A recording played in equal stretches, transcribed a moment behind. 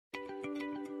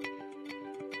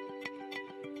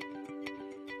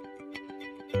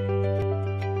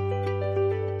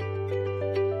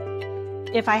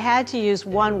If I had to use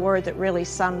one word that really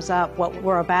sums up what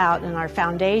we're about in our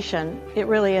foundation, it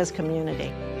really is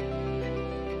community.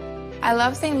 I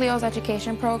love St. Leo's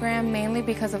education program mainly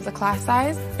because of the class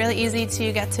size. Really easy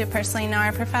to get to personally know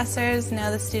our professors,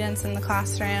 know the students in the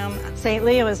classroom. St.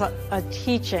 Leo is a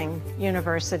teaching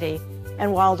university,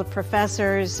 and while the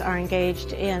professors are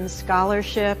engaged in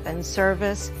scholarship and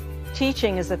service,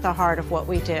 teaching is at the heart of what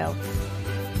we do.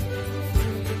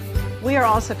 We are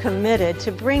also committed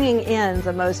to bringing in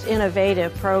the most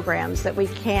innovative programs that we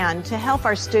can to help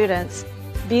our students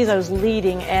be those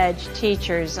leading edge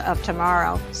teachers of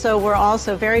tomorrow. So we're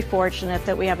also very fortunate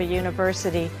that we have a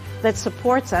university that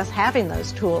supports us having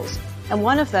those tools. And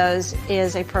one of those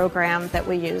is a program that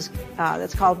we use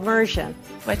that's called Immersion,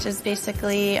 which is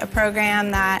basically a program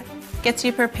that gets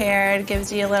you prepared,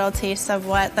 gives you a little taste of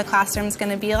what the classroom's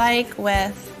going to be like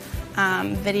with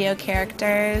video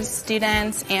characters,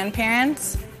 students, and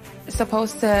parents. It's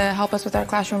supposed to help us with our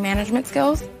classroom management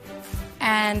skills.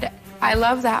 And I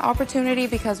love that opportunity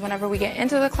because whenever we get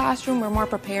into the classroom, we're more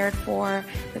prepared for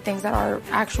the things that our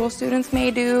actual students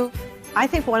may do. I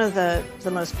think one of the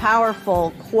most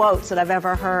powerful quotes that I've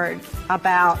ever heard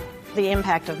about the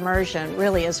impact of immersion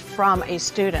really is from a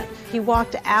student. He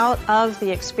walked out of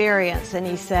the experience and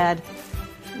he said,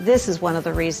 "This is one of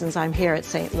the reasons I'm here at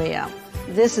St. Leo.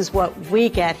 This is what we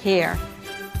get here."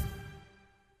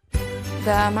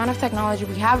 The amount of technology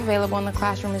we have available in the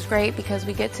classroom is great because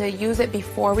we get to use it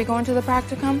before we go into the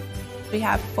practicum. We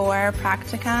have 4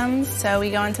 practicums, so we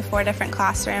go into 4 different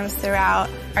classrooms throughout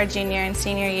our junior and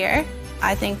senior year.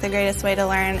 I think the greatest way to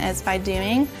learn is by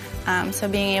doing, so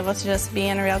being able to just be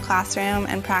in a real classroom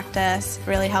and practice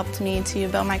really helped me to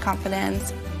build my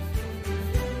confidence.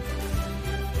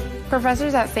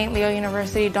 Professors at St. Leo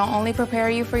University don't only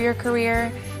prepare you for your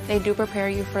career, they do prepare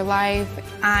you for life.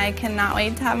 I cannot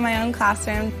wait to have my own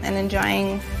classroom and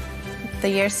enjoying the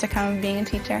years to come of being a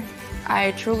teacher.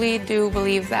 I truly do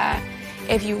believe that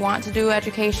if you want to do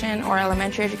education or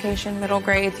elementary education, middle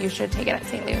grades, you should take it at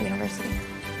St. Leo University.